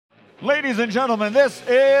Ladies and gentlemen, this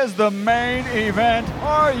is the main event.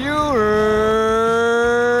 Are you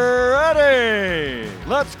ready?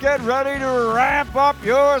 Let's get ready to ramp up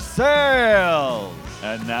your sales.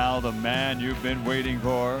 And now the man you've been waiting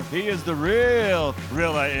for. He is the real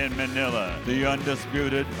Thriller in Manila. The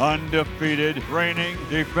undisputed, undefeated, reigning,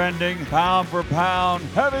 defending, pound for pound,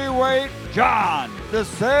 heavyweight John, the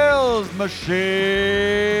sales machine,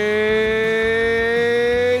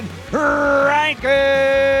 Rankins.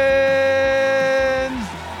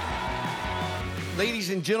 Ladies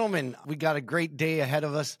and gentlemen, we got a great day ahead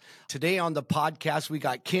of us. Today on the podcast, we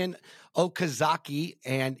got Ken Okazaki,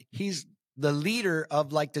 and he's the leader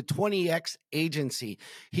of like the 20X agency.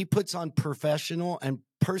 He puts on professional and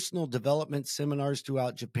personal development seminars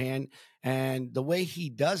throughout Japan. And the way he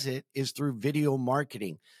does it is through video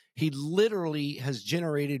marketing. He literally has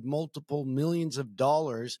generated multiple millions of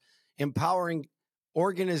dollars, empowering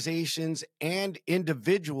organizations and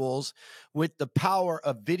individuals with the power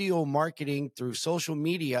of video marketing through social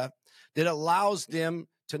media that allows them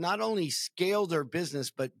to not only scale their business,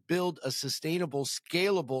 but build a sustainable,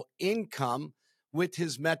 scalable income with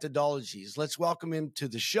his methodologies. Let's welcome him to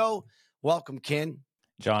the show. Welcome, Ken.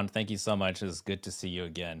 John, thank you so much. It's good to see you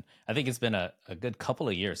again. I think it's been a good couple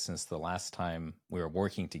of years since the last time we were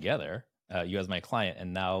working together, you as my client,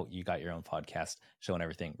 and now you got your own podcast show and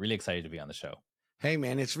everything. Really excited to be on the show. Hey,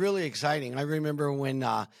 man, it's really exciting. I remember when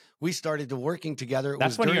we started to working together.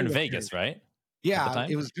 That's when you're in Vegas, right? Yeah,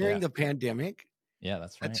 it was during the pandemic. Yeah,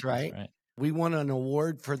 that's right. That's right. We won an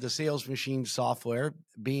award for the sales machine software,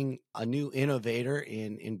 being a new innovator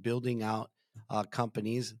in building out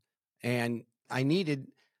companies. And I needed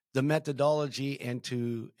the methodology and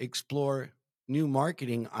to explore new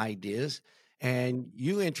marketing ideas. And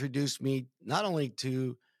you introduced me not only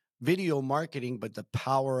to video marketing, but the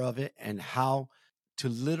power of it and how to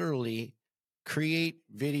literally create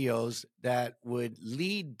videos that would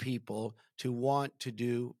lead people to want to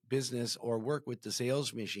do business or work with the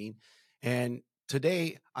sales machine. And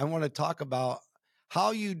today I want to talk about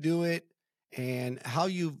how you do it and how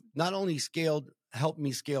you've not only helped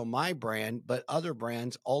me scale my brand, but other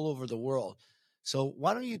brands all over the world. So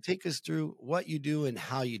why don't you take us through what you do and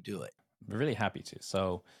how you do it? I'm really happy to.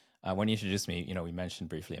 So when you introduced me, we mentioned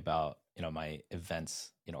briefly about, my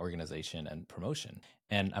events, organization and promotion.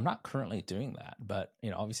 And I'm not currently doing that, but,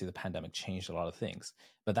 obviously the pandemic changed a lot of things,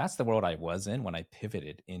 but that's the world I was in when I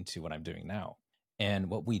pivoted into what I'm doing now. And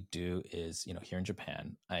what we do is, here in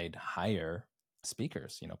Japan, I'd hire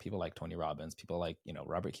speakers, people like Tony Robbins, people like,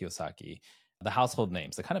 Robert Kiyosaki, the household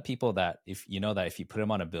names, the kind of people that if you put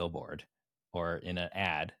them on a billboard or in an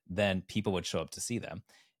ad, then people would show up to see them.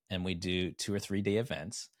 And we do 2 or 3 day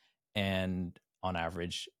events. And on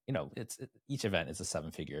average, each event is a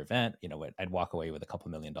 7-figure event. I'd walk away with a couple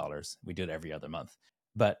 $1 million. We do it every other month.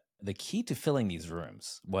 But the key to filling these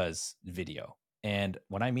rooms was video. And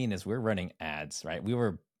what I mean is we're running ads, right? We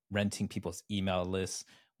were renting people's email lists.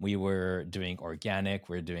 We were doing organic.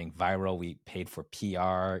 We're doing viral. We paid for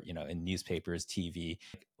PR, in newspapers, TV.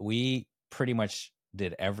 We pretty much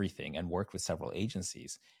did everything and worked with several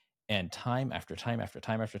agencies. And time after time after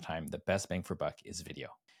time after time, the best bang for buck is video.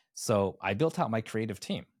 So I built out my creative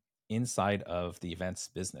team inside of the events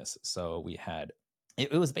business. So we had,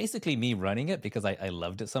 it was basically me running it because I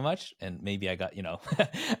loved it so much. And maybe I got,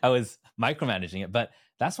 I was micromanaging it. But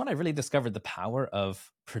that's when I really discovered the power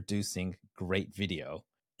of producing great video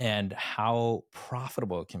and how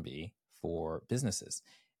profitable it can be for businesses.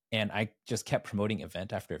 And I just kept promoting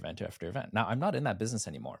event after event after event. Now, I'm not in that business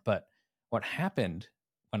anymore. But what happened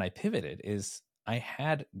when I pivoted is I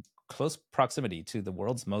had close proximity to the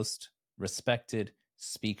world's most respected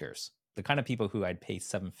speakers, the kind of people who I'd pay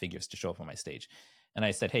 7 figures to show up on my stage. And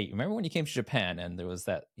I said, hey, remember when you came to Japan and there was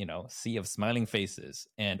that, sea of smiling faces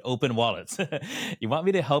and open wallets? You want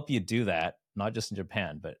me to help you do that, not just in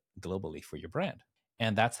Japan, but globally for your brand.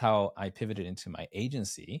 And that's how I pivoted into my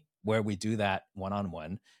agency, where we do that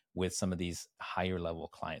one-on-one with some of these higher level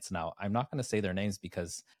clients. Now, I'm not going to say their names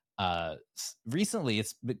because recently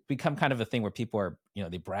it's become kind of a thing where people are,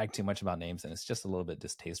 they brag too much about names and it's just a little bit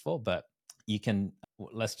distasteful, but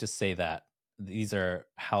let's just say that these are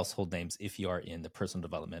household names if you are in the personal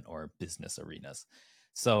development or business arenas.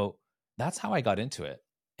 So that's how I got into it.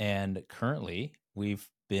 And currently we've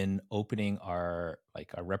been opening our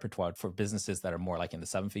repertoire for businesses that are more like in the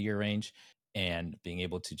 7-figure range and being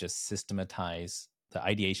able to just systematize the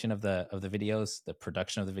ideation of the videos, the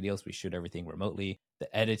production of the videos. We shoot everything remotely,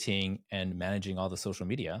 the editing and managing all the social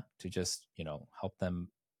media to just, help them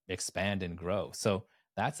expand and grow. So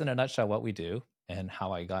that's in a nutshell what we do and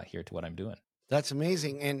how I got here to what I'm doing. That's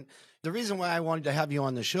amazing. And the reason why I wanted to have you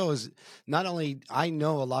on the show is not only I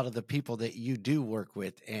know a lot of the people that you do work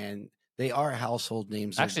with, and they are household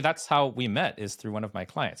names. Actually, that's how we met, is through one of my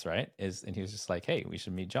clients, right? And he was just like, "Hey, we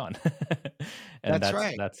should meet John." And That's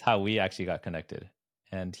right. that's how we actually got connected.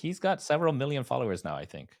 And he's got several million followers now, I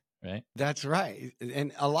think, right? That's right.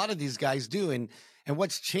 And a lot of these guys do. And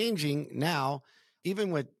what's changing now,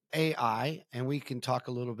 even with AI, and we can talk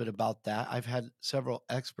a little bit about that. I've had several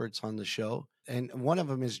experts on the show, and one of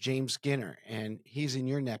them is James Skinner, and he's in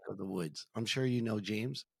your neck of the woods. I'm sure you know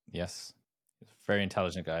James. Yes. Very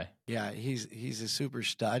intelligent guy. Yeah, he's a super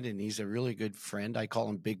stud, and he's a really good friend. I call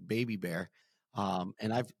him Big Baby Bear.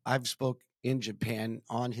 And I've spoke in Japan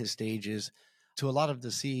on his stages to a lot of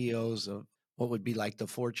the CEOs of what would be like the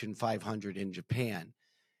Fortune 500 in Japan.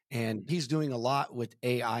 And he's doing a lot with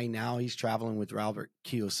AI now. He's traveling with Robert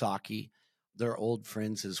Kiyosaki. They're old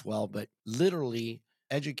friends as well, but literally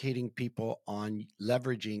educating people on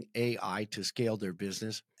leveraging AI to scale their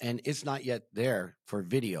business. And it's not yet there for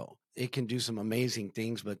video. It can do some amazing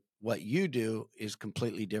things, but what you do is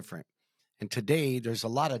completely different. And today, there's a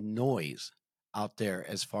lot of noise out there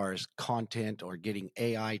as far as content or getting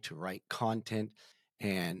AI to write content.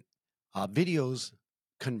 And videos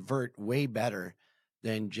convert way better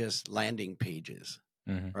than just landing pages,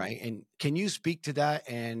 Mhm. right? And can you speak to that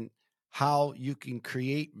and how you can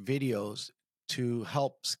create videos to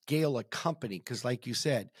help scale a company? Because, like you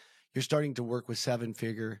said, you're starting to work with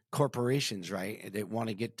 7-figure corporations, right? They want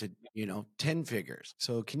to get to 10 figures.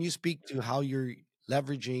 So, can you speak to how you're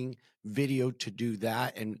leveraging video to do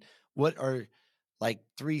that, and what are like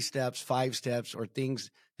 3 steps, 5 steps, or things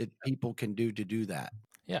that people can do to do that?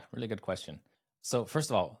 Yeah, really good question. So first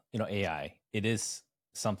of all, AI, it is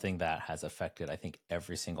something that has affected, I think,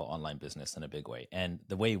 every single online business in a big way. And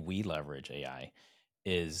the way we leverage AI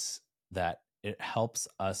is that it helps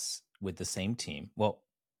us with the same team. Well,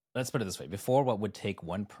 let's put it this way. Before, what would take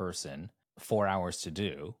one person 4 hours to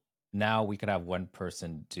do, now we could have one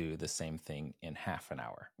person do the same thing in half an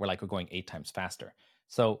hour. We're going 8 times faster.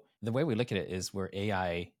 So the way we look at it is we're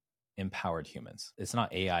AI empowered humans. It's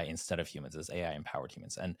not AI instead of humans, it's AI empowered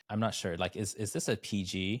humans. And I'm not sure, is this a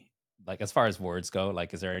PG? Like, as far as words go,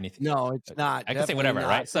 is there anything? No, it's not. I can say Definitely whatever, not.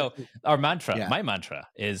 right? So our mantra, Yeah. my mantra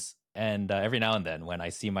is, and every now and then when I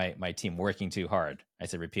see my team working too hard, I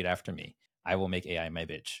say, repeat after me. I will make AI my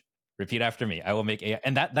bitch. Repeat after me. I will make AI.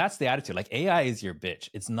 And that's the attitude. Like, AI is your bitch.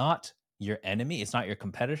 It's not your enemy. It's not your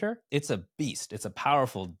competitor. It's a beast. It's a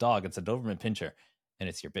powerful dog. It's a Doberman Pinscher, and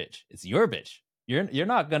it's your bitch. It's your bitch. You're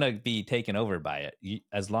not gonna be taken over by it,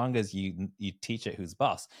 as long as you teach it who's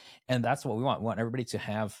boss. And that's what we want. We want everybody to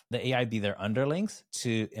have the AI be their underlings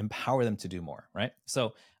to empower them to do more, right?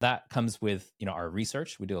 So that comes with our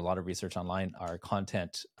research. We do a lot of research online, our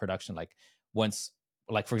content production.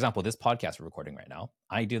 For example, this podcast we're recording right now,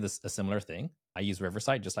 I do a similar thing. I use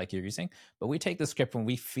Riverside, just like you're using, but we take the script and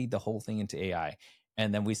we feed the whole thing into AI.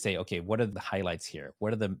 And then we say, okay, what are the highlights here?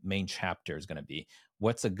 What are the main chapters going to be?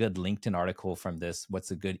 What's a good LinkedIn article from this?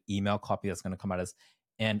 What's a good email copy that's going to come out as?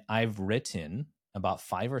 And I've written about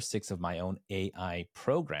 5 or 6 of my own AI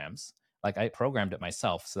programs. Like, I programmed it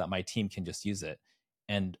myself so that my team can just use it.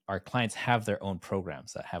 And our clients have their own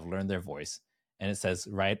programs that have learned their voice. And it says,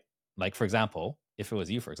 right, like, for example, if it was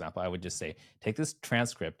you, for example, I would just say, take this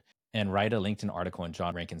transcript and write a LinkedIn article in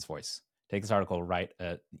John Rankin's voice. Take this article, write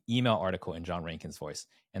an email article in John Rankin's voice.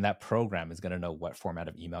 And that program is going to know what format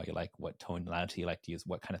of email you like, what tonality you like to use,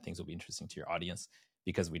 what kind of things will be interesting to your audience,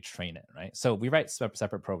 because we train it, right? So we write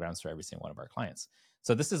separate programs for every single one of our clients.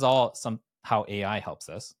 So this is all how AI helps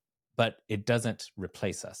us, but it doesn't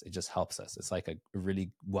replace us. It just helps us. It's like a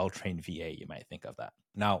really well-trained VA, you might think of that.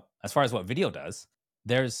 Now, as far as what video does,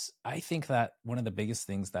 I think that one of the biggest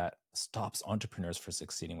things that stops entrepreneurs from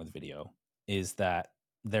succeeding with video is that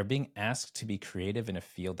they're being asked to be creative in a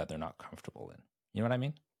field that they're not comfortable in. You know what I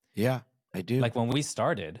mean? Yeah, I do. Like, when we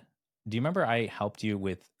started, do you remember I helped you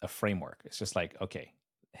with a framework? It's just like, okay,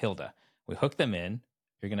 Hilda, we hook them in.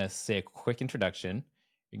 You're going to say a quick introduction.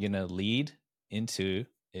 You're going to lead into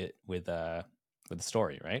it with the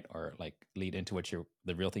story, right? Or lead into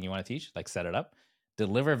the real thing you want to teach, set it up,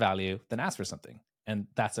 deliver value, then ask for something. And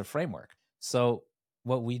that's a framework. So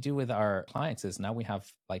what we do with our clients is now we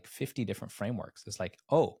have 50 different frameworks. It's like,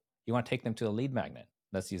 oh, you want to take them to a lead magnet?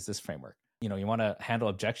 Let's use this framework. You want to handle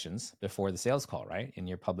objections before the sales call, right? In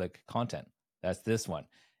your public content. That's this one.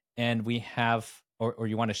 And we have, or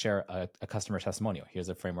you want to share a customer testimonial. Here's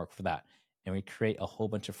a framework for that. And we create a whole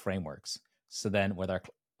bunch of frameworks. So then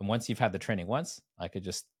once you've had the training once, I could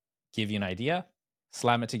just give you an idea,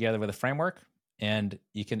 slam it together with a framework, and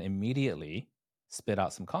you can immediately spit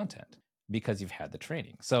out some content because you've had the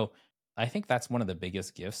training. So I think that's one of the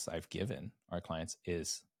biggest gifts I've given our clients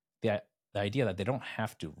is the idea that they don't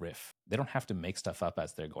have to riff. They don't have to make stuff up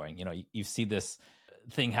as they're going. You see this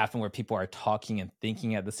thing happen where people are talking and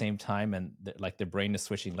thinking at the same time, and like their brain is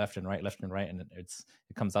switching left and right, and it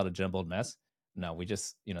comes out a jumbled mess. No, we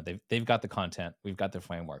just, they've got the content, we've got their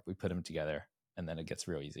framework, we put them together, and then it gets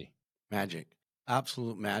real easy. Magic.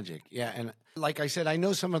 Absolute magic. Yeah. And like I said, I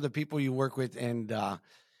know some of the people you work with, and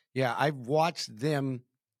yeah, I've watched them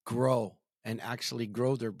grow and actually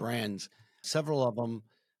grow their brands, several of them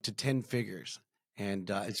to 10 figures. And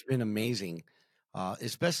it's been amazing,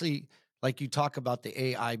 especially like you talk about the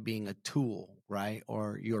AI being a tool, right?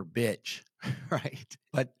 Or your bitch, right?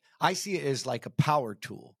 But I see it as like a power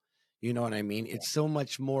tool. You know what I mean? It's so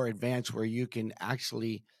much more advanced where you can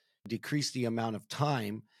actually decrease the amount of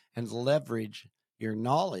time and leverage your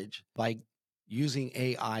knowledge by using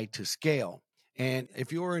AI to scale. And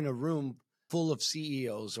if you're in a room full of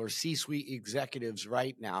CEOs or C suite executives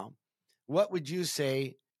right now, what would you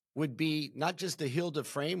say would be not just the Hilda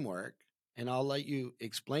framework? And I'll let you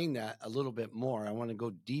explain that a little bit more. I want to go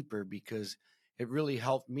deeper because it really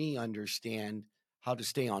helped me understand how to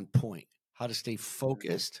stay on point, how to stay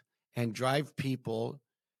focused and drive people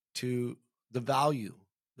to the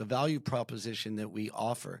value proposition that we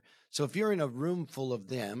offer. So if you're in a room full of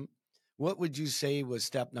them, what would you say was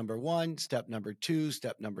step number 1, step number 2,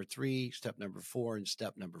 step number 3, step number 4, and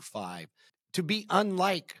step number 5 to be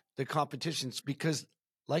unlike the competitions? Because,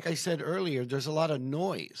 like I said earlier, there's a lot of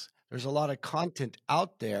noise, there's a lot of content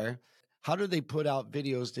out there. How do they put out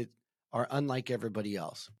videos that are unlike everybody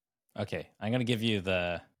else? Okay, I'm going to give you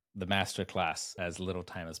the master class as little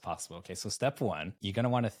time as possible. Okay, so step 1, you're going to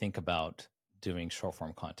want to think about doing short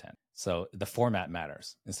form content. So the format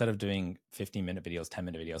matters. Instead of doing 15-minute videos,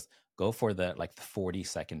 10-minute videos, go for the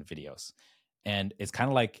 40-second videos. And it's kind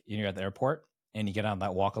of like you're at the airport and you get on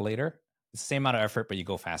that walk-a-later. It's the same amount of effort, but you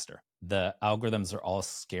go faster. The algorithms are all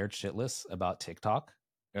scared shitless about TikTok.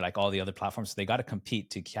 They're like all the other platforms. So they got to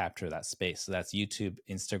compete to capture that space. So that's YouTube,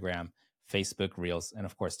 Instagram, Facebook Reels, and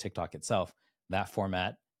of course, TikTok itself. That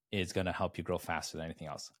format is going to help you grow faster than anything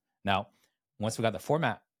else. Now, once we got the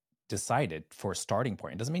format decided for a starting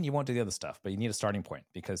point, it doesn't mean you won't do the other stuff, but you need a starting point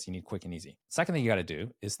because you need quick and easy. Second thing you got to do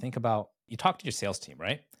is think about, you talk to your sales team,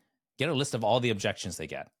 right? Get a list of all the objections they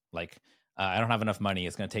get. Like, I don't have enough money.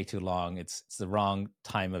 It's going to take too long. It's the wrong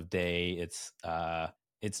time of day. It's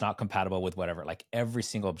not compatible with whatever, like every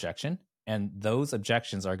single objection. And those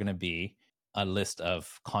objections are going to be a list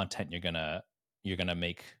of content you're gonna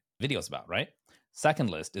make videos about, right? Second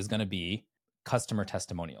list is gonna be customer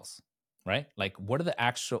testimonials, right? Like what's the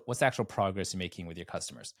actual progress you're making with your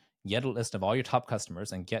customers? Get a list of all your top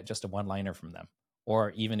customers and get just a one-liner from them.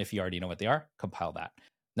 Or even if you already know what they are, compile that.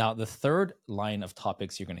 Now, the third line of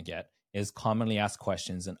topics you're gonna get is commonly asked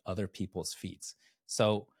questions in other people's feeds.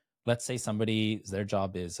 So let's say their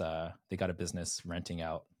job is they got a business renting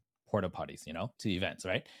out porta potties, to events,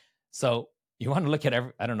 right? So you want to look at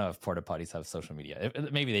I don't know if porta potties have social media.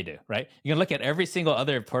 Maybe they do, right? You can look at every single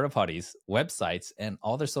other porta potties websites and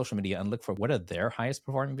all their social media and look for what are their highest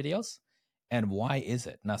performing videos and why is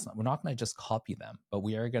it? Now, we're not going to just copy them, but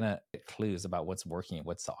we are going to get clues about what's working and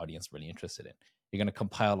what's the audience really interested in. You're going to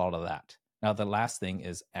compile all of that. Now, the last thing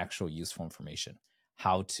is actual useful information,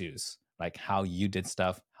 how-tos, like how you did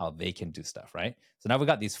stuff, how they can do stuff, right? So now we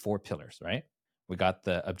got these 4 pillars, right? We got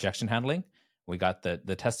the objection handling, we got the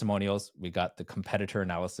testimonials, we got the competitor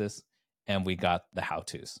analysis, and we got the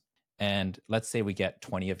how-tos. And let's say we get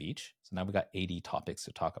 20 of each. So now we got 80 topics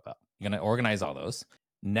to talk about. You're going to organize all those.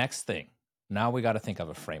 Next thing, now we got to think of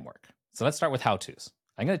a framework. So let's start with how-tos.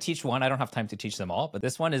 I'm going to teach one. I don't have time to teach them all, but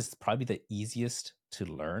this one is probably the easiest to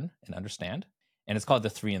learn and understand. And it's called the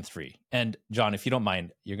 3 and 3. And John, if you don't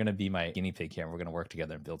mind, you're going to be my guinea pig here and we're going to work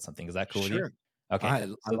together and build something. Is that cool with you? Okay.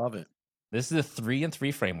 I love it. This is a 3 and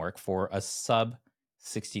 3 framework for a sub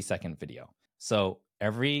 60-second video. So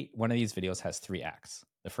every one of these videos has 3 acts.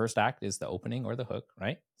 The first act is the opening or the hook,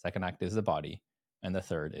 right? Second act is the body. And the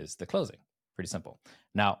third is the closing. Pretty simple.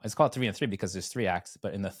 Now, it's called 3 and 3 because there's 3 acts.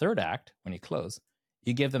 But in the third act, when you close,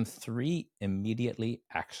 you give them 3 immediately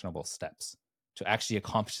actionable steps to actually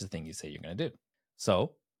accomplish the thing you say you're going to do.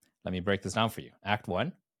 So let me break this down for you. Act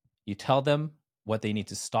 1, you tell them what they need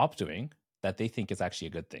to stop doing that they think is actually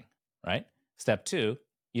a good thing, right? Step 2,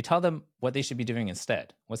 you tell them what they should be doing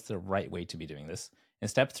instead. What's the right way to be doing this? And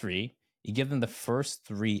step 3, you give them the first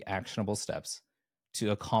 3 actionable steps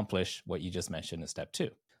to accomplish what you just mentioned in step 2.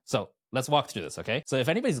 So let's walk through this, okay? So if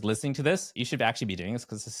anybody's listening to this, you should actually be doing this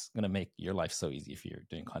because this is going to make your life so easy if you're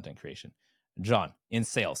doing content creation. John, in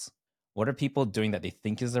sales, what are people doing that they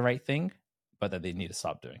think is the right thing, but that they need to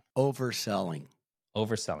stop doing? Overselling.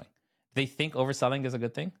 Overselling. They think overselling is a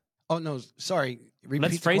good thing? Oh, no, sorry. Repeat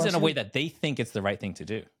Let's the phrase it in a question. way that they think it's the right thing to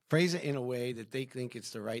do. Phrase it in a way that they think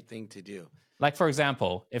it's the right thing to do. Like, for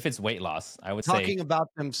example, if it's weight loss, I would say, Talking about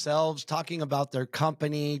themselves, talking about their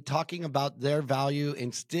company, talking about their value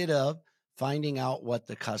instead of finding out what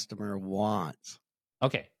the customer wants.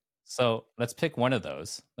 okay, so let's pick one of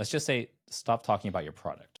those. Let's just say, stop talking about your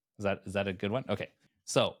product. Is that a good one? Okay.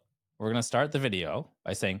 So we're going to start the video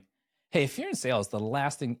by saying, hey, if you're in sales,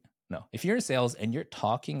 if you're in sales and you're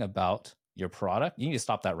talking about your product, you need to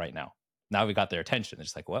stop that right now. Now we got their attention. They're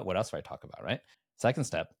just like, what else do I talk about, right? Second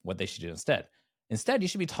step, what they should do instead. Instead, you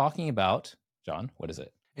should be talking about, John, what is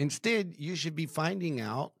it? Instead, you should be finding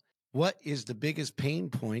out what is the biggest pain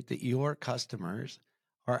point that your customers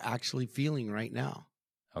are actually feeling right now.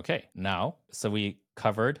 Okay, now, so we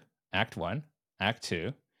covered Act 1, Act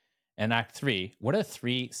 2, and Act 3. What are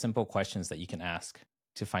 3 simple questions that you can ask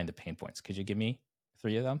to find the pain points? Could you give me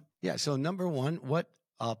 3 of them? Yeah. So, number one, what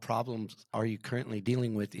problems are you currently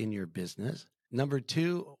dealing with in your business? Number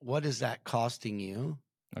 2, what is that costing you?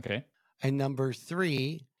 Okay. And number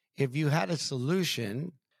 3, if you had a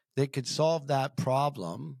solution that could solve that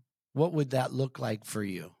problem, what would that look like for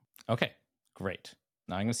you? Okay, great.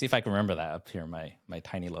 Now I'm going to see if I can remember that up here in my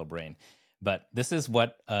tiny little brain. But this is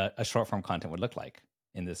what a short form content would look like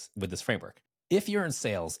with this framework. If you're in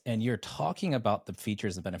sales and you're talking about the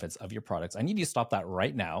features and benefits of your products, I need you to stop that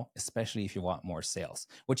right now, especially if you want more sales.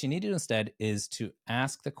 What you need to do instead is to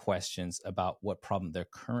ask the questions about what problem they're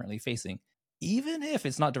currently facing, even if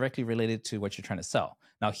it's not directly related to what you're trying to sell.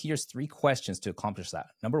 Now, here's 3 questions to accomplish that.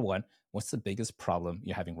 Number 1, what's the biggest problem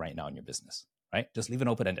you're having right now in your business? Right? Just leave it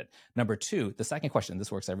open-ended. Number 2, the second question, this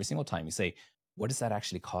works every single time. You say, what is that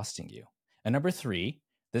actually costing you? And number 3,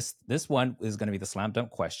 this one is going to be the slam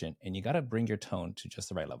dunk question, and you got to bring your tone to just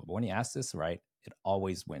the right level. But when you ask this right, it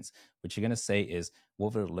always wins. What you're going to say is,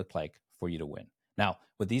 what would it look like for you to win? Now,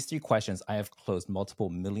 with these 3 questions, I have closed multiple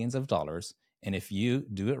millions of dollars. And if you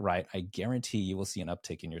do it right, I guarantee you will see an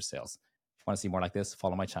uptick in your sales. If you want to see more like this,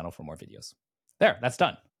 follow my channel for more videos. There, that's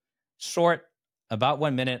done. Short, about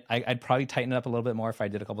 1 minute. I'd probably tighten it up a little bit more if I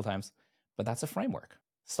did a couple times, but that's a framework.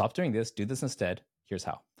 Stop doing this, do this instead. Here's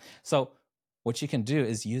how. So what you can do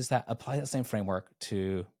is apply that same framework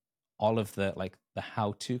to all of the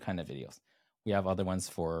how-to kind of videos. We have other ones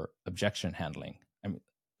for objection handling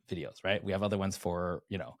videos, right? We have other ones for,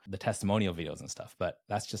 the testimonial videos and stuff, but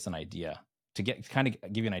that's just an idea to give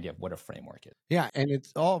you an idea of what a framework is. Yeah, and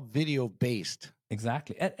it's all video based.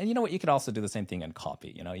 Exactly. And you know what? You could also do the same thing in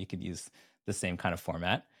copy. You could use the same kind of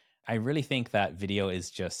format. I really think that video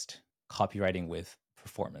is just copywriting with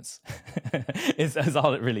performance. is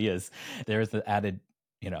all it really is. There's the added,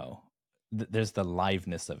 there's the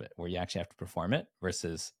liveness of it where you actually have to perform it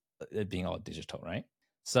versus it being all digital, right?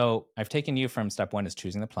 So I've taken you from step 1 is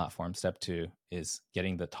choosing the platform. Step 2 is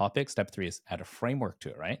getting the topic. Step 3 is add a framework to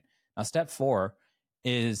it, right? Now, step 4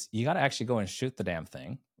 is you got to actually go and shoot the damn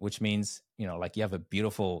thing, which means, you have a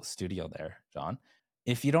beautiful studio there, John.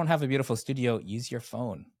 If you don't have a beautiful studio, use your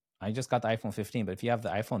phone. I just got the iPhone 15, but if you have the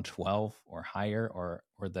iPhone 12 or higher or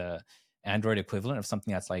the Android equivalent of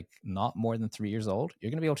something that's like not more than 3 years old, you're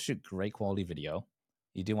going to be able to shoot great quality video.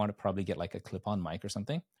 You do want to probably get like a clip-on mic or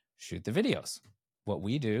something. Shoot the videos. What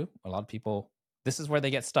we do, a lot of people, this is where they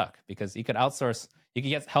get stuck because you could outsource, you could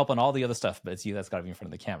get help on all the other stuff, but it's you that's got to be in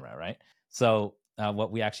front of the camera, right? So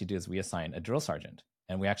what we actually do is we assign a drill sergeant,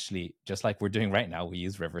 and we actually, just like we're doing right now, we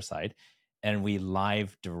use Riverside, and we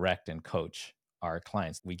live direct and coach our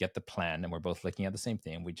clients. We get the plan, and we're both looking at the same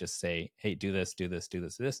thing. We just say, hey, do this, do this, do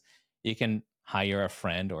this, do this. You can hire a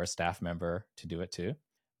friend or a staff member to do it too,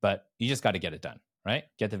 but you just got to get it done, right?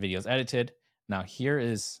 Get the videos edited. Now, here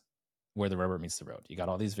is where the rubber meets the road. You got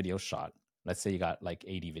all these videos shot. Let's say you got like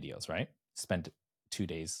 80 videos, right? Spend 2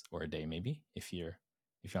 days or a day maybe if you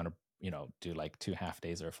want to, do like 2 half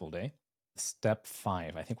days or a full day. Step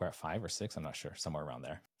 5, I think we're at 5 or 6. I'm not sure, somewhere around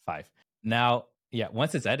there. 5. Now,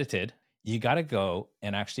 once it's edited, you got to go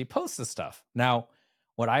and actually post the stuff. Now,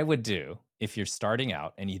 what I would do if you're starting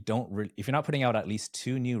out and if you're not putting out at least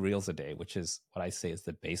 2 new reels a day, which is what I say is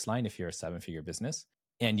the baseline if you're a 7-figure business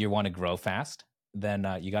and you want to grow fast, then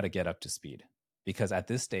you got to get up to speed, because at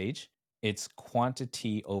this stage, it's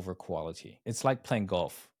quantity over quality. It's like playing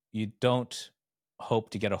golf. You don't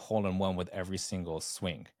hope to get a hole-in-one with every single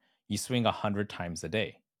swing. You swing 100 times a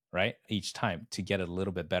day, right? Each time to get it a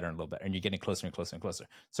little bit better and a little better, and you're getting closer and closer and closer.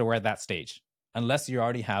 So we're at that stage. Unless you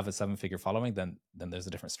already have a 7-figure following, then there's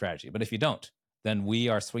a different strategy. But if you don't, then we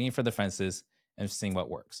are swinging for the fences and seeing what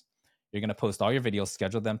works. You're going to post all your videos,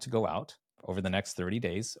 schedule them to go out over the next 30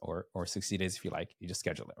 days or 60 days if you like. You just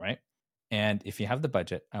schedule it, right? And if you have the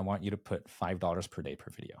budget, I want you to put $5 per day per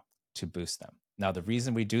video. to boost them. Now, the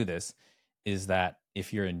reason we do this is that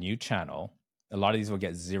if you're a new channel, a lot of these will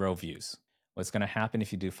get 0 views. What's going to happen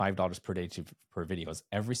if you do $5 per day per video is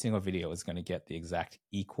every single video is going to get the exact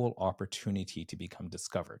equal opportunity to become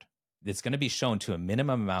discovered. It's going to be shown to a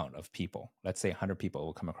minimum amount of people. Let's say 100 people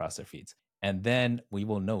will come across their feeds. And then we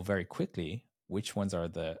will know very quickly which ones are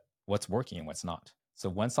what's working and what's not. So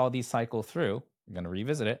once all these cycle through, we're going to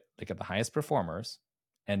revisit it, look at the highest performers,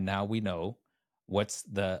 and now we know what's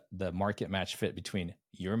the market match fit between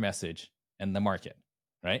your message and the market,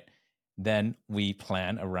 right? Then we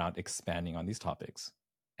plan around expanding on these topics,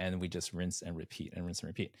 and we just rinse and repeat and rinse and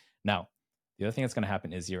repeat. Now, the other thing that's going to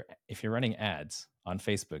happen is if you're running ads on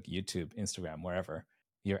Facebook, YouTube, Instagram, wherever,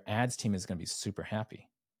 your ads team is going to be super happy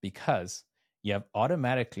because you have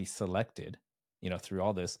automatically selected, through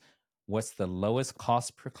all this, what's the lowest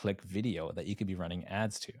cost per click video that you could be running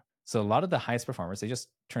ads to. So a lot of the highest performers, they just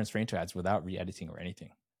turn straight into ads without re-editing or anything.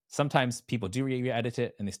 Sometimes people do re-edit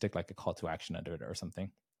it and they stick like a call to action under it or something,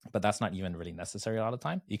 but that's not even really necessary a lot of the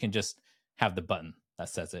time. You can just have the button that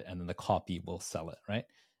says it and then the copy will sell it, right?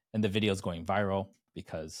 And the video is going viral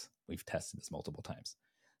because we've tested this multiple times.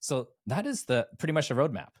 So that is pretty much the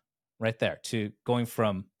roadmap right there to going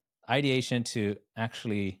from ideation to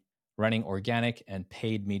actually running organic and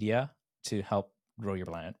paid media to help grow your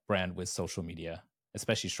brand with social media,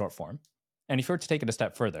 especially short form. And if you were to take it a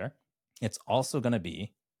step further, it's also going to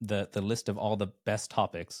be the list of all the best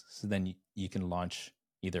topics. So then you can launch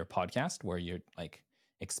either a podcast where you're like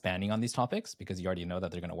expanding on these topics because you already know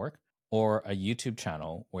that they're going to work, or a YouTube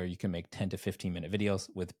channel where you can make 10 to 15 minute videos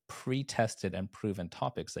with pre-tested and proven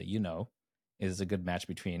topics that is a good match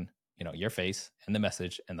between your face and the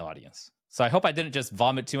message and the audience. So I hope I didn't just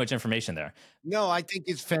vomit too much information there. No, I think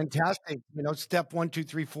it's fantastic. Step 1, 2,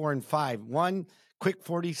 3, 4, and 5. 1, quick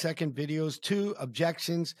 40-second videos. 2,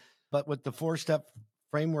 objections, but with the 4-step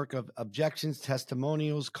framework of objections,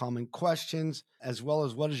 testimonials, common questions, as well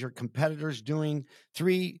as what is your competitors doing.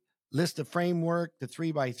 3, list the framework, the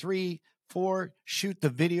 3x3. 4, shoot the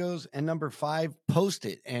videos. And number 5, post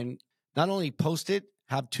it. And not only post it,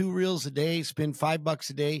 have 2 reels a day, spend $5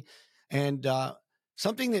 a day. And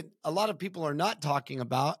something that a lot of people are not talking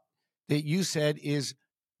about that you said is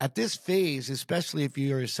at this phase, especially if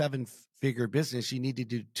you're a 7-figure business, you need to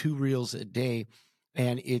do 2 reels a day,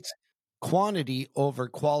 and it's quantity over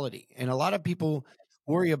quality. And a lot of people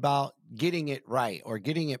worry about getting it right or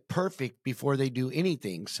getting it perfect before they do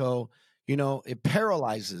anything. So, it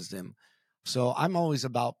paralyzes them. So I'm always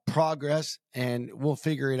about progress, and we'll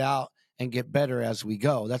figure it out and get better as we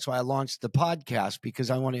go. That's why I launched the podcast,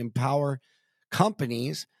 because I want to empower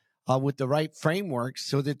companies with the right frameworks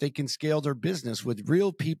so that they can scale their business with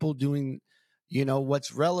real people doing,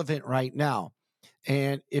 what's relevant right now.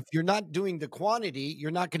 And if you're not doing the quantity,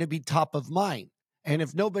 you're not going to be top of mind. And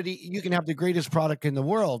if you can have the greatest product in the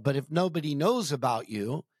world, but if nobody knows about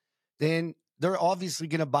you, then they're obviously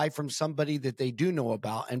going to buy from somebody that they do know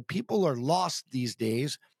about. And people are lost these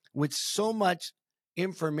days with so much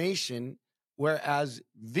information, whereas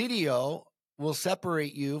video will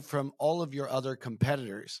separate you from all of your other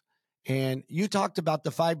competitors. And you talked about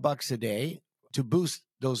the $5 a day to boost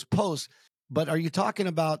those posts, but are you talking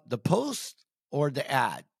about the post or the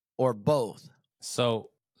ad or both?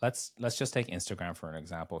 So let's just take Instagram for an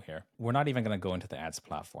example here. We're not even going to go into the ads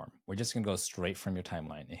platform. We're just going to go straight from your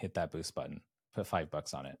timeline and hit that boost button, put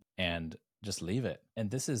 $5 on it, and just leave it.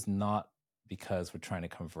 And this is not because we're trying to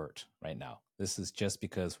convert right now. This is just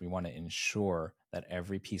because we want to ensure that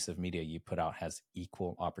every piece of media you put out has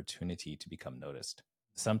equal opportunity to become noticed.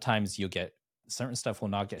 Sometimes certain stuff will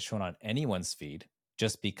not get shown on anyone's feed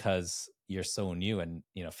just because you're so new, and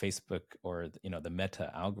Facebook or the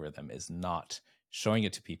meta algorithm is not showing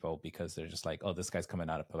it to people because they're just like, oh, this guy's coming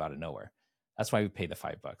out of nowhere. That's why we pay the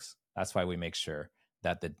 $5. That's why we make sure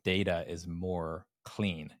that the data is more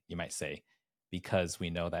clean, you might say, because we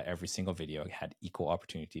know that every single video had equal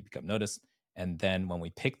opportunity to become noticed. And then when we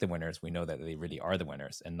pick the winners, we know that they really are the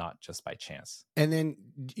winners and not just by chance. And then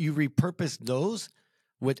you repurpose those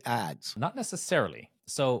with ads? Not necessarily.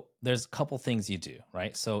 So there's a couple things you do,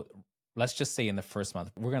 right? So let's just say in the first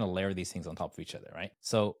month, we're going to layer these things on top of each other, right?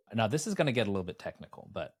 So now this is going to get a little bit technical,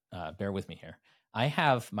 but bear with me here. I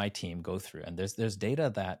have my team go through, and there's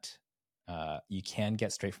data that you can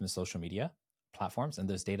get straight from the social media platforms, and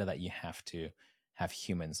there's data that you have to have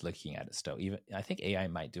humans looking at it still. Even I think AI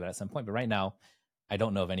might do it at some point, but right now, I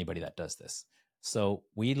don't know of anybody that does this. So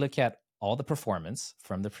we look at all the performance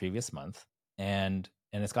from the previous month, and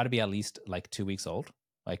it's got to be at least like 2 weeks old.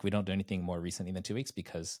 Like we don't do anything more recently than 2 weeks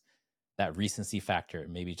because that recency factor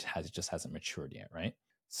maybe just hasn't matured yet, right?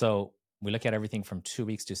 So we look at everything from 2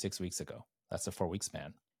 weeks to 6 weeks ago. That's a 4-week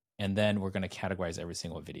span. And then we're going to categorize every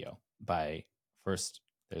single video by first,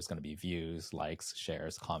 there's going to be views, likes,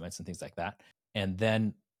 shares, comments, and things like that. And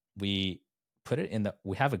then we put it in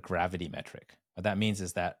we have a gravity metric. What that means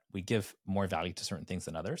is that we give more value to certain things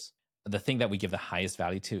than others. The thing that we give the highest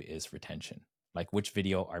value to is retention. Like which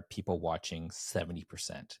video are people watching 70%,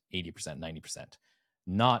 80%, 90%,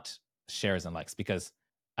 not shares and likes. Because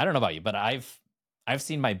I don't know about you, but I've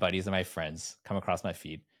seen my buddies and my friends come across my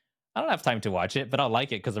feed. I don't have time to watch it, but I'll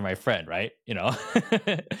like it because they're my friend, right? You know,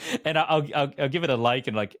 and I'll give it a like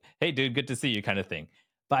and like, hey, dude, good to see you, kind of thing.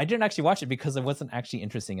 But I didn't actually watch it because it wasn't actually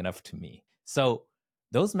interesting enough to me. So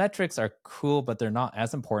those metrics are cool, but they're not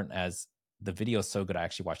as important as the video is so good I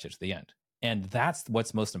actually watched it to the end. And that's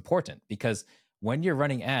what's most important, because when you're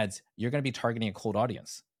running ads, you're going to be targeting a cold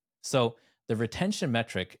audience. So the retention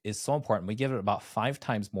metric is so important. We give it about 5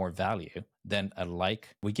 times more value than a like.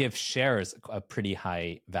 We give shares a pretty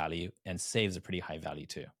high value and saves a pretty high value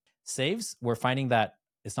too. Saves, we're finding that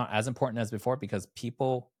it's not as important as before because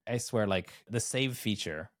people, I swear, like the save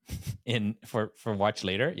feature for watch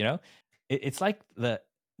later, you know, it's like the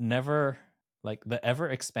ever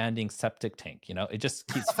expanding septic tank, you know, it just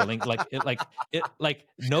keeps filling. Like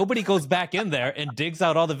nobody goes back in there and digs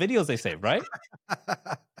out all the videos they saved, right?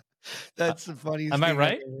 That's the funniest Am I thing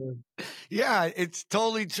right? Yeah, it's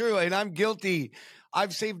totally true. And I'm guilty.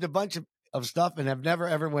 I've saved a bunch of stuff and have never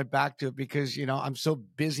ever went back to it because, you know, I'm so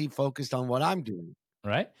busy focused on what I'm doing.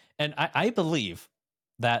 Right. And I believe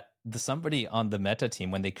that somebody on the Meta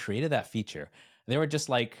team, when they created that feature, they were just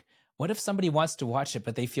like, what if somebody wants to watch it,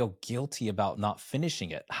 but they feel guilty about not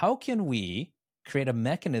finishing it? How can we create a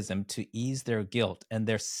mechanism to ease their guilt? And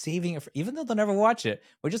they're saving it, even though they'll never watch it,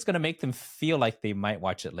 we're just going to make them feel like they might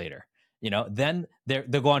watch it later. You know, then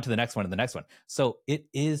they'll go on to the next one and the next one. So it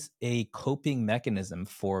is a coping mechanism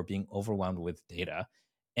for being overwhelmed with data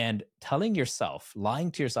and telling yourself, lying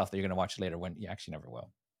to yourself that you're going to watch it later when you actually never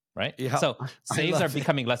will. Right. Yeah, So saves are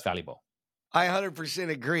becoming less valuable. I 100%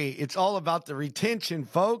 agree. It's all about the retention,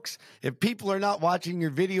 folks. If people are not watching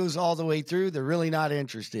your videos all the way through, they're really not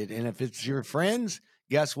interested. And if it's your friends,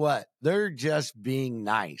 guess what? They're just being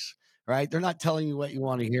nice, right? They're not telling you what you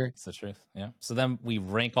want to hear. It's the truth. Yeah. So then we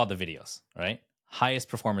rank all the videos, right? Highest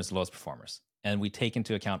performers, lowest performers. And we take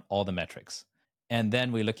into account all the metrics. And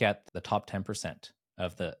then we look at the top 10%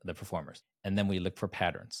 of the performers. And then we look for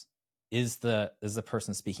patterns. Is the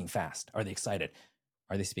person speaking fast? Are they excited?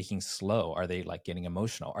 Are they speaking slow? Are they like getting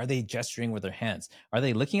emotional? Are they gesturing with their hands? Are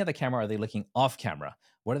they looking at the camera? Are they looking off camera?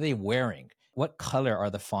 What are they wearing? What color are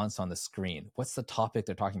the fonts on the screen? What's the topic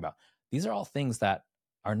they're talking about? These are all things that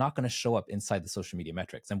are not going to show up inside the social media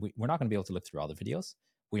metrics. And we're not going to be able to look through all the videos.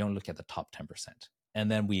 We only look at the top 10%.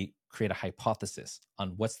 And then we create a hypothesis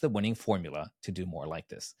on what's the winning formula to do more like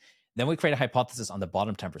this. Then we create a hypothesis on the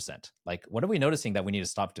bottom 10%. Like, what are we noticing that we need to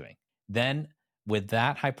stop doing? Then with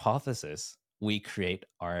that hypothesis, we create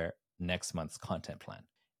our next month's content plan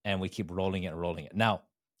and we keep rolling it. Now,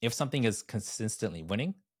 if something is consistently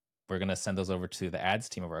winning, we're going to send those over to the ads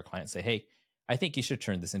team of our client and say, hey, I think you should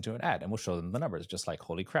turn this into an ad, and we'll show them the numbers, just like,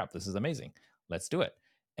 holy crap, this is amazing. Let's do it.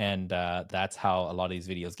 And that's how a lot of these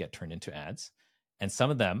videos get turned into ads. And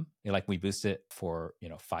some of them, like we boost it for,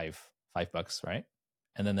 $5, right?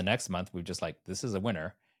 And then the next month, we're just like, this is a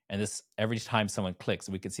winner. And this, every time someone clicks,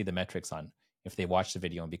 we can see the metrics on if they watch the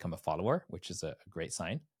video and become a follower, which is a great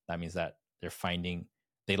sign. That means that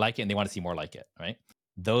they like it and they want to see more like it, right?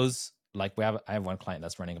 Those, like I have one client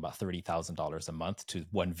that's running about $30,000 a month to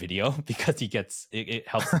one video because it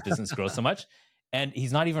helps the business grow so much. And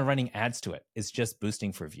he's not even running ads to it. It's just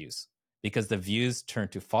boosting for views, because the views turn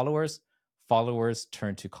to followers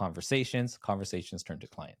turn to conversations turn to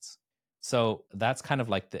clients. So that's kind of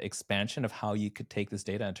like the expansion of how you could take this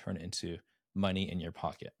data and turn it into money in your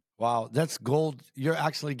pocket. Wow, that's gold. You're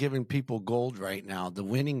actually giving people gold right now, the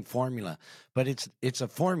winning formula. But it's a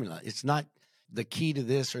formula. It's not the key to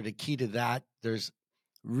this or the key to that. There's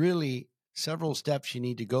really several steps you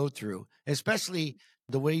need to go through, especially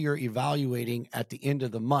the way you're evaluating at the end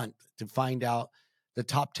of the month to find out the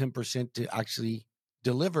top 10% to actually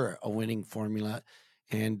deliver a winning formula.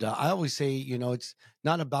 And I always say, it's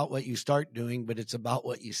not about what you start doing, but it's about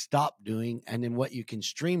what you stop doing and then what you can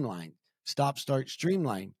streamline. Stop, start,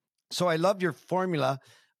 streamline. So I love your formula.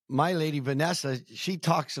 My lady, Vanessa, she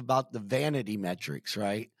talks about the vanity metrics,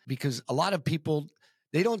 right? Because a lot of people,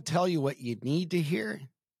 they don't tell you what you need to hear.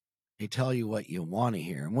 They tell you what you want to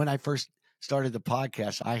hear. And when I first started the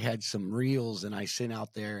podcast, I had some reels and I sent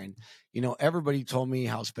out there and, everybody told me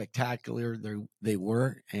how spectacular they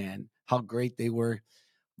were and how great they were.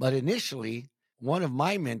 But initially, one of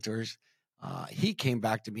my mentors, he came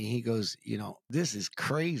back to me. He goes, this is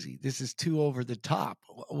crazy. This is too over the top.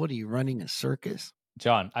 What are you running, a circus?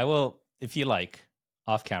 John, I will, if you like,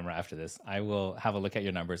 off camera after this, I will have a look at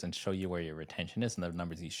your numbers and show you where your retention is and the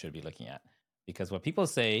numbers you should be looking at. Because what people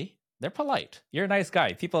say, they're polite. You're a nice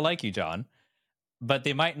guy. People like you, John. But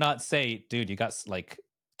they might not say, dude, you got like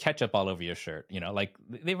ketchup all over your shirt. Like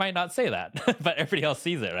they might not say that, but everybody else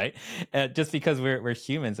sees it, right? Just because we're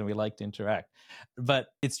humans and we like to interact. But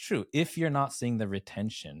it's true. If you're not seeing the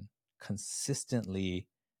retention consistently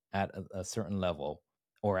at a certain level,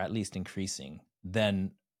 or at least increasing,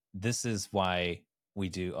 then this is why we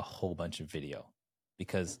do a whole bunch of video.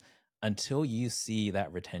 Because until you see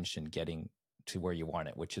that retention getting to where you want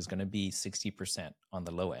it, which is going to be 60% on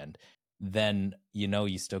the low end, then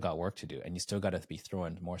you still got work to do, and you still got to be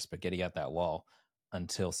throwing more spaghetti at that wall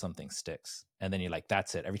until something sticks. And then you're like,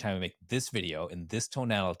 that's it. Every time I make this video in this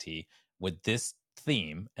tonality with this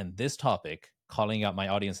theme and this topic, calling out my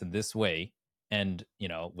audience in this way, and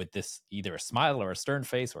with this either a smile or a stern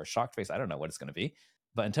face or a shocked face, I don't know what it's going to be.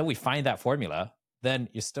 But until we find that formula, then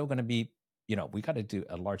you're still going to be, we got to do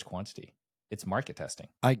a large quantity. It's market testing.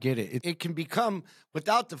 I get it. It can become,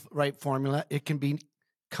 without the right formula, it can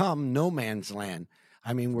become no man's land.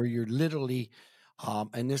 I mean, where you're literally,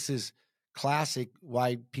 and this is classic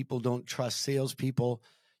why people don't trust salespeople.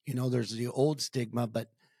 There's the old stigma,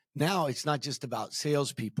 but now it's not just about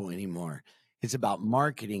salespeople anymore. It's about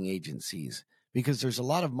marketing agencies, because there's a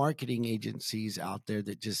lot of marketing agencies out there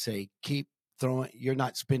that just say, keep throwing, you're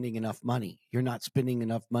not spending enough money. You're not spending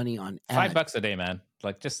enough money on ads. $5 a day, man.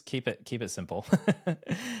 Like, just keep it simple.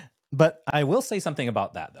 But I will say something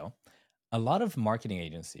about that, though. A lot of marketing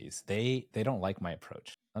agencies, they don't like my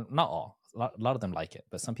approach. Not all. A lot of them like it,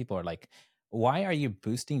 but some people are like, why are you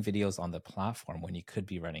boosting videos on the platform when you could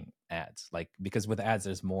be running ads? Like, because with ads,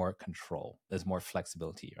 there's more control, there's more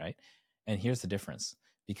flexibility, right? And here's the difference.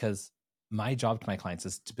 Because my job to my clients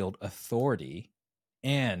is to build authority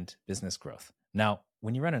and business growth. Now,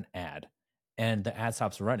 when you run an ad and the ad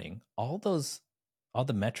stops running, all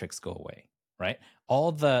the metrics go away, right?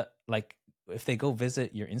 All the, like, if they go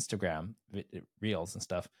visit your Instagram reels and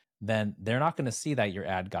stuff, then they're not going to see that your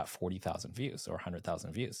ad got 40,000 views or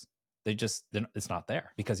 100,000 views. It's not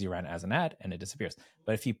there because you ran as an ad and it disappears.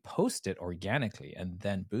 But if you post it organically and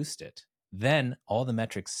then boost it, then all the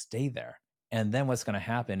metrics stay there. And then what's going to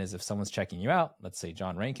happen is if someone's checking you out, let's say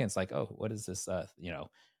John Rankin's like, oh, what is this,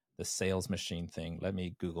 the sales machine thing? Let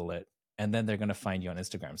me Google it. And then they're going to find you on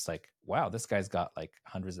Instagram. It's like, wow, this guy's got like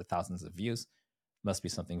hundreds of thousands of views. Must be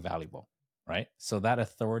something valuable, right? So that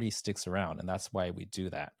authority sticks around, and that's why we do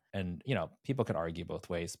that. And, people could argue both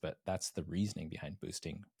ways, but that's the reasoning behind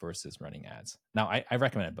boosting versus running ads. Now, I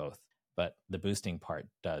recommend both, but the boosting part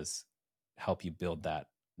does help you build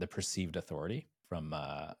the perceived authority from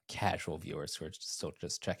casual viewers who are still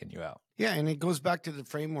just checking you out. Yeah, and it goes back to the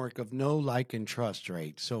framework of know, like, and trust,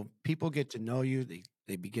 right? So people get to know you,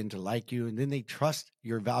 they begin to like you, and then they trust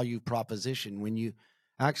your value proposition when you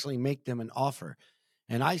actually make them an offer.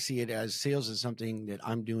 And I see it as sales is something that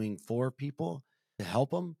I'm doing for people to help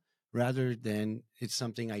them rather than it's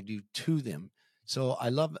something I do to them. So I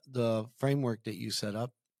love the framework that you set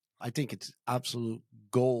up. I think it's absolute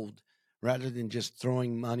gold. Rather than just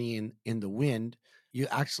throwing money in the wind, you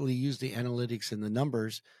actually use the analytics and the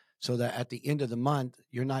numbers so that at the end of the month,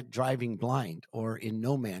 you're not driving blind or in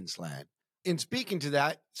no man's land. In speaking to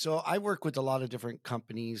that, so I work with a lot of different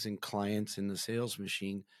companies and clients, and the sales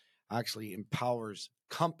machine actually empowers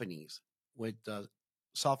companies with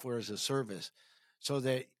software as a service so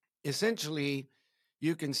that essentially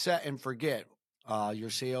you can set and forget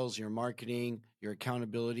your sales, your marketing, your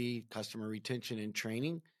accountability, customer retention, and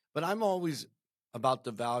training. But I'm always about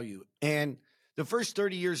the value. And the first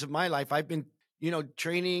 30 years of my life, I've been,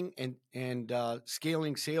 training and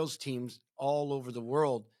scaling sales teams all over the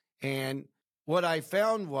world. And what I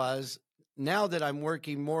found was now that I'm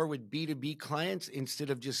working more with B2B clients instead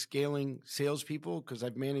of just scaling salespeople, because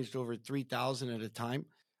I've managed over 3,000 at a time,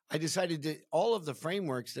 I decided that all of the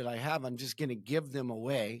frameworks that I have, I'm just going to give them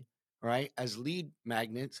away, right, as lead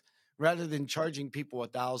magnets, rather than charging people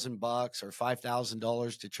 $1,000 or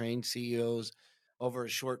 $5,000 to train CEOs over a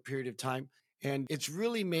short period of time. And it's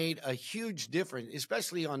really made a huge difference,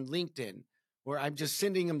 especially on LinkedIn, where I'm just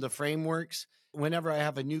sending them the frameworks. Whenever I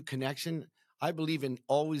have a new connection, I believe in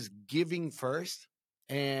always giving first.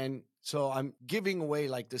 And so I'm giving away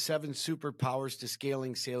like the 7 superpowers to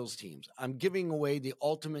scaling sales teams. I'm giving away the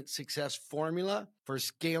ultimate success formula for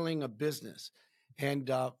scaling a business. And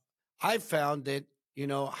I've found that,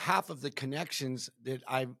 half of the connections that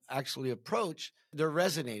I've actually approached, they're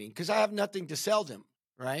resonating because I have nothing to sell them,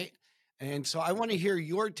 right? And so I want to hear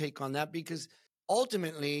your take on that, because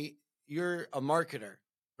ultimately you're a marketer,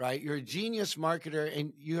 right? You're a genius marketer,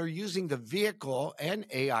 and you're using the vehicle and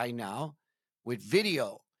AI now with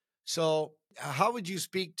video. So how would you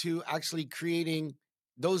speak to actually creating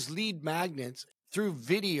those lead magnets through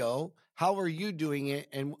video? How are you doing it?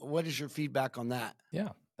 And what is your feedback on that? Yeah,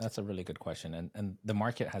 that's a really good question. And the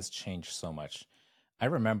market has changed so much. I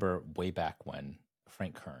remember way back when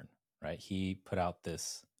Frank Kern, right? He put out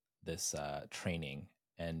this training,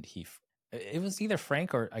 and it was either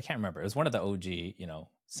Frank or I can't remember. It was one of the OG,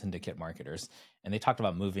 syndicate marketers, and they talked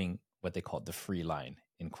about moving what they called the free line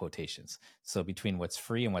in quotations. So between what's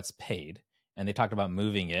free and what's paid, and they talked about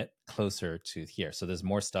moving it closer to here. So there's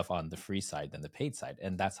more stuff on the free side than the paid side,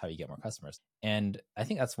 and that's how you get more customers. And I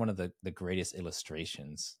think that's one of the greatest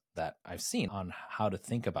illustrations that I've seen on how to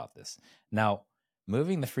think about this. Now,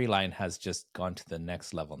 moving the free line has just gone to the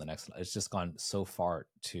next level. It's just gone so far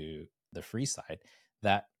to the free side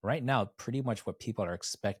that right now, pretty much what people are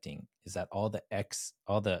expecting is that all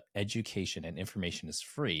the education and information is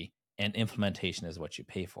free, and implementation is what you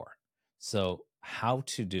pay for. So how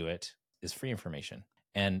to do it is free information.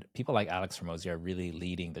 And people like Alex Hormozi are really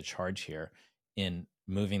leading the charge here in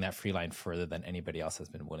moving that free line further than anybody else has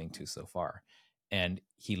been willing to so far. And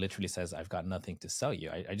he literally says, I've got nothing to sell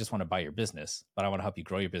you. I just want to buy your business, but I want to help you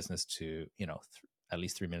grow your business to, at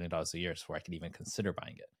least $3 million a year before I can even consider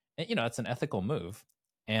buying it. And, it's an ethical move.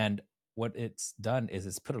 And what it's done is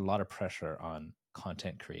it's put a lot of pressure on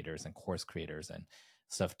content creators and course creators and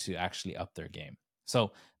stuff to actually up their game.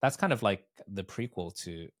 So that's kind of like the prequel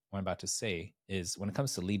to what I'm about to say is when it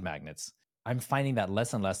comes to lead magnets, I'm finding that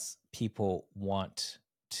less and less people want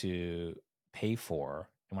to pay for.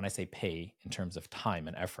 And when I say pay in terms of time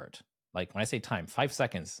and effort, like when I say time, 5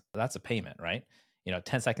 seconds, that's a payment, right?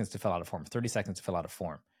 10 seconds to fill out a form, 30 seconds to fill out a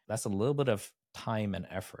form. That's a little bit of time and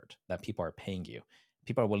effort that people are paying you.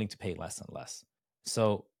 People are willing to pay less and less.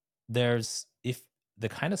 So if the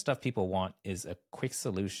kind of stuff people want is a quick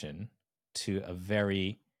solution to a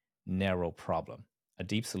very narrow problem, a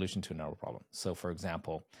deep solution to a narrow problem. So for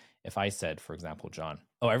example, if I said, John,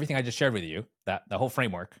 everything I just shared with you, that the whole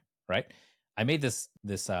framework, right? I made this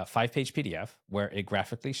 5-page PDF where it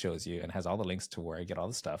graphically shows you and has all the links to where I get all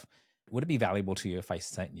the stuff. Would it be valuable to you if I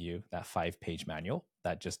sent you that 5-page manual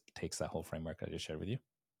that just takes that whole framework I just shared with you?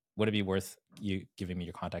 Would it be worth you giving me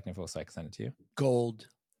your contact info so I can send it to you? Gold.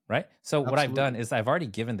 Right? So Absolutely. What I've done is I've already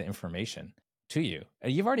given the information to you.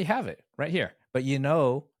 You've already have it right here. But you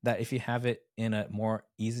know that if you have it in a more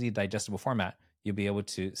easily digestible format, you'll be able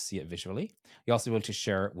to see it visually. You'll also be able to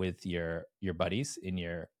share it with your buddies in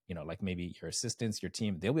your, like maybe your assistants, your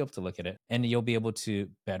team. They'll be able to look at it and you'll be able to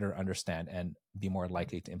better understand and be more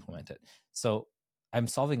likely to implement it. So I'm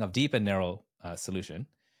solving a deep and narrow solution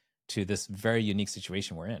to this very unique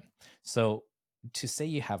situation we're in. So to say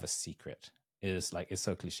you have a secret is like, it's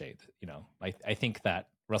so cliched, like I think that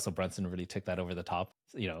Russell Brunson really took that over the top,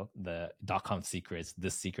 the .com secrets,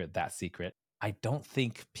 this secret, that secret. I don't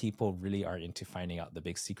think people really are into finding out the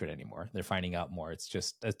big secret anymore. They're finding out more. It's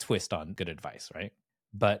just a twist on good advice, right?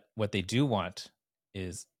 But what they do want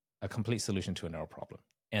is a complete solution to a narrow problem.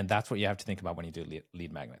 And that's what you have to think about when you do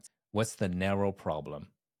lead magnets. What's the narrow problem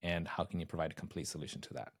and how can you provide a complete solution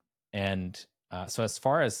to that? And so as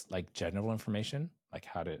far as like general information, like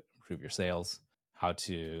how to improve your sales, how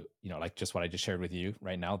to, like just what I just shared with you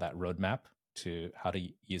right now, that roadmap to how to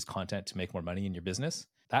use content to make more money in your business,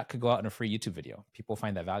 that could go out in a free YouTube video. People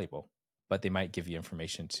find that valuable, but they might give you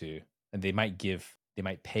information and they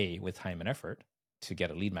might pay with time and effort to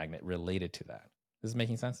get a lead magnet related to that. Is this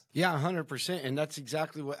making sense? Yeah, 100%. And that's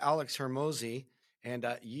exactly what Alex Hormozi, and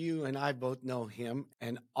you and I both know him.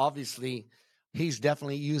 And obviously, he's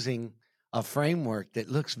definitely using a framework that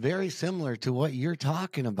looks very similar to what you're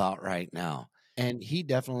talking about right now. And he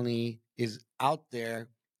definitely is out there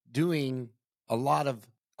doing a lot of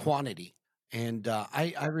quantity. And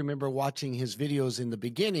I remember watching his videos in the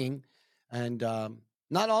beginning, and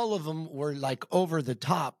not all of them were like over the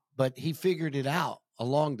top, but he figured it out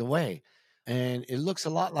along the way. And it looks a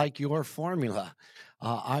lot like your formula,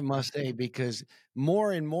 I must say, because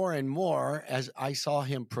more and more and more as I saw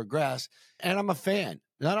him progress, and I'm a fan.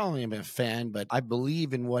 Not only am I a fan, but I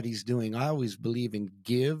believe in what he's doing. I always believe in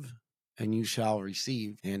give and you shall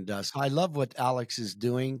receive. And so I love what Alex is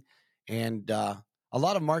doing. And a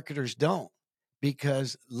lot of marketers don't,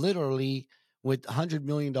 because literally with $100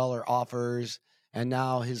 million offers and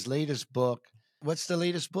now his latest book, what's the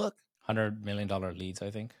latest book? $100 million leads,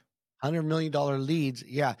 I think. $100 million leads.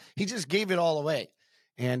 Yeah. He just gave it all away.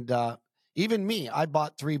 And even me, I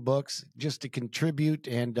bought 3 books just to contribute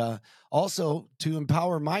and also to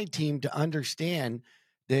empower my team to understand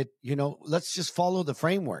that, let's just follow the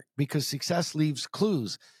framework because success leaves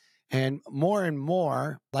clues. And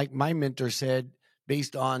more, like my mentor said,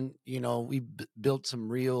 based on, we built some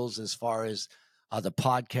reels as far as the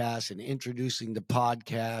podcast and introducing the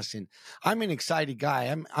podcast. And I'm an excited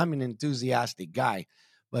guy. I'm an enthusiastic guy.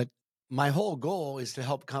 But my whole goal is to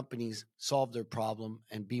help companies solve their problem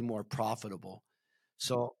and be more profitable.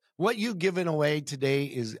 So what you've given away today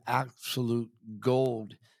is absolute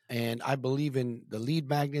gold. And I believe in the lead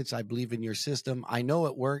magnets. I believe in your system. I know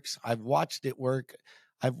it works. I've watched it work.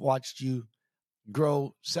 I've watched you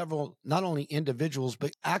grow several, not only individuals,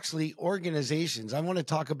 but actually organizations. I want to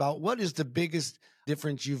talk about what is the biggest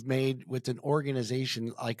difference you've made with an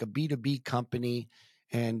organization like a B2B company,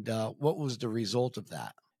 and what was the result of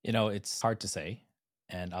that? It's hard to say.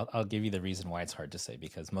 And I'll give you the reason why it's hard to say,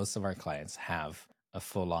 because most of our clients have a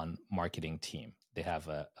full-on marketing team. They have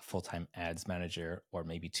a full-time ads manager, or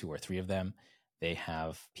maybe 2 or 3 of them. They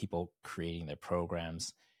have people creating their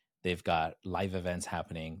programs. They've got live events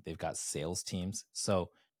happening. They've got sales teams.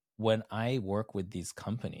 So when I work with these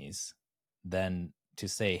companies, then to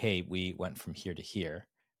say, hey, we went from here to here,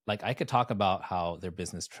 like I could talk about how their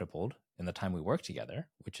business tripled in the time we worked together,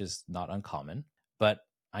 which is not uncommon, but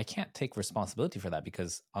I can't take responsibility for that,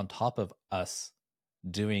 because on top of us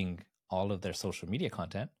doing all of their social media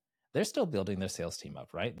content, they're still building their sales team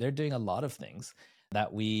up, right? They're doing a lot of things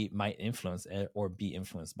that we might influence or be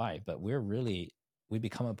influenced by, but we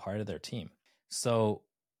become a part of their team. So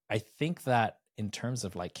I think that in terms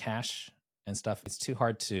of like cash and stuff, it's too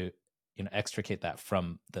hard to extricate that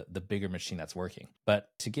from the bigger machine that's working. But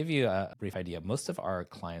to give you a brief idea, most of our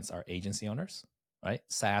clients are agency owners, right?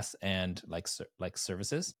 SaaS and like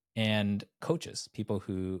services, and coaches, people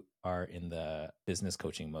who are in the business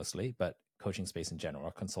coaching mostly, but coaching space in general,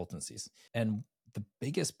 or consultancies. And the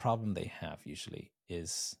biggest problem they have usually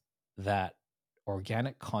is that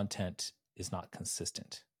organic content is not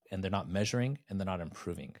consistent, and they're not measuring, and they're not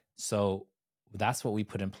improving. So that's what we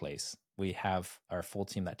put in place. We have our full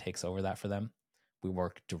team that takes over that for them. We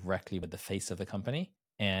work directly with the face of the company,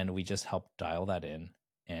 and we just help dial that in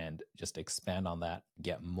and just expand on that,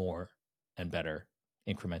 get more and better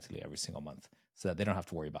incrementally every single month, so that they don't have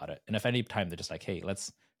to worry about it. And if any time they're just like, hey,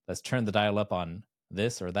 let's turn the dial up on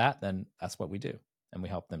this or that, then that's what we do. And we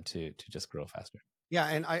help them to just grow faster. Yeah.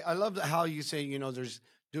 And I love how you say, there's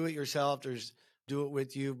do it yourself, there's do it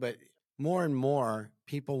with you, but more and more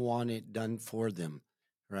people want it done for them,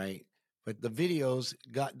 right? But the videos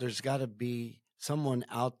there's got to be someone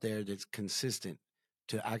out there that's consistent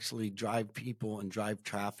to actually drive people and drive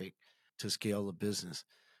traffic to scale the business.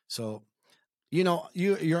 So,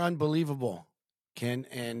 you're unbelievable, Ken.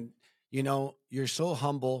 And, you're so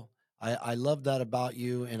humble. I love that about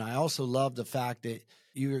you. And I also love the fact that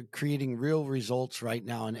you're creating real results right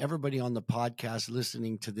now. And everybody on the podcast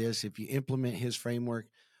listening to this, if you implement his framework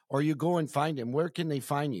or you go and find him, where can they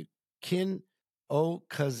find you?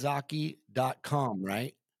 KenOkazaki.com,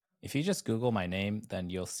 right? If you just Google my name, then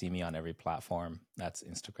you'll see me on every platform. That's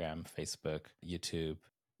Instagram, Facebook, YouTube,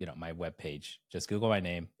 my webpage. Just Google my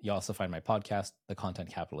name. You also find my podcast, The Content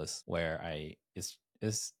Capitalist, where is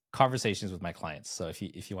conversations with my clients. So if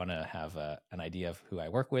you want to have an idea of who I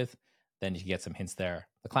work with, then you can get some hints there.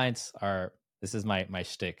 The clients this is my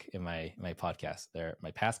shtick in my podcast. They're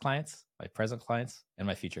my past clients, my present clients, and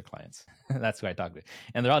my future clients. That's who I talk to.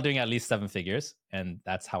 And they're all doing at least 7 figures. And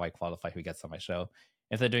that's how I qualify who gets on my show.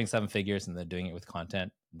 If they're doing 7 figures and they're doing it with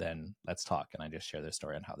content, then let's talk. And I just share their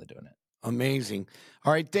story on how they're doing it. Amazing.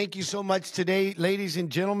 All right. Thank you so much today, ladies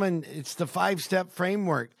and gentlemen. It's the 5-step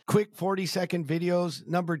framework. Quick 40-second videos.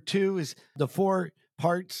 Number 2 is the 4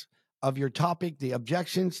 parts of your topic, the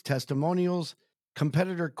objections, testimonials,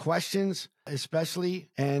 competitor questions, especially,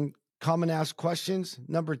 and common asked questions.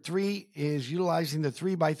 Number 3 is utilizing the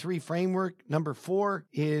 3x3 framework. Number 4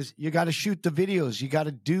 is you got to shoot the videos. You got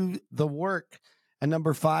to do the work. And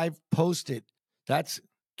number 5, post it. That's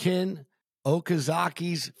Ken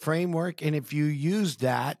Okazaki's framework. And if you use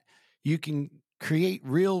that, you can create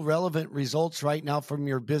real relevant results right now from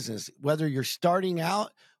your business, whether you're starting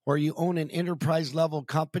out or you own an enterprise level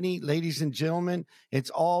company. Ladies and gentlemen, it's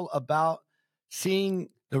all about seeing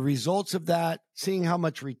the results of that, seeing how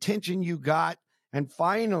much retention you got, and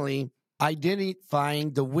finally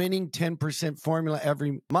identifying the winning 10% formula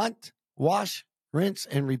every month. Wash, rinse,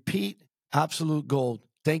 and repeat. Absolute gold.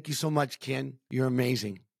 Thank you so much, Ken. You're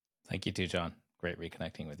amazing. Thank you too, John. Great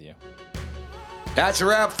reconnecting with you. That's a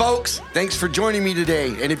wrap, folks. Thanks for joining me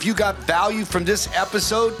today. And if you got value from this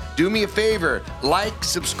episode, do me a favor, like,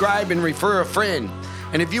 subscribe, and refer a friend.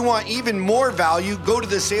 And if you want even more value, go to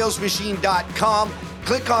thesalesmachine.com, click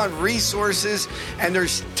click on resources, and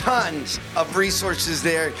there's tons of resources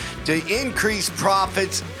there to increase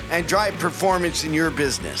profits and drive performance in your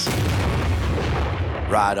business.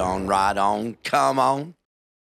 Right on, come on.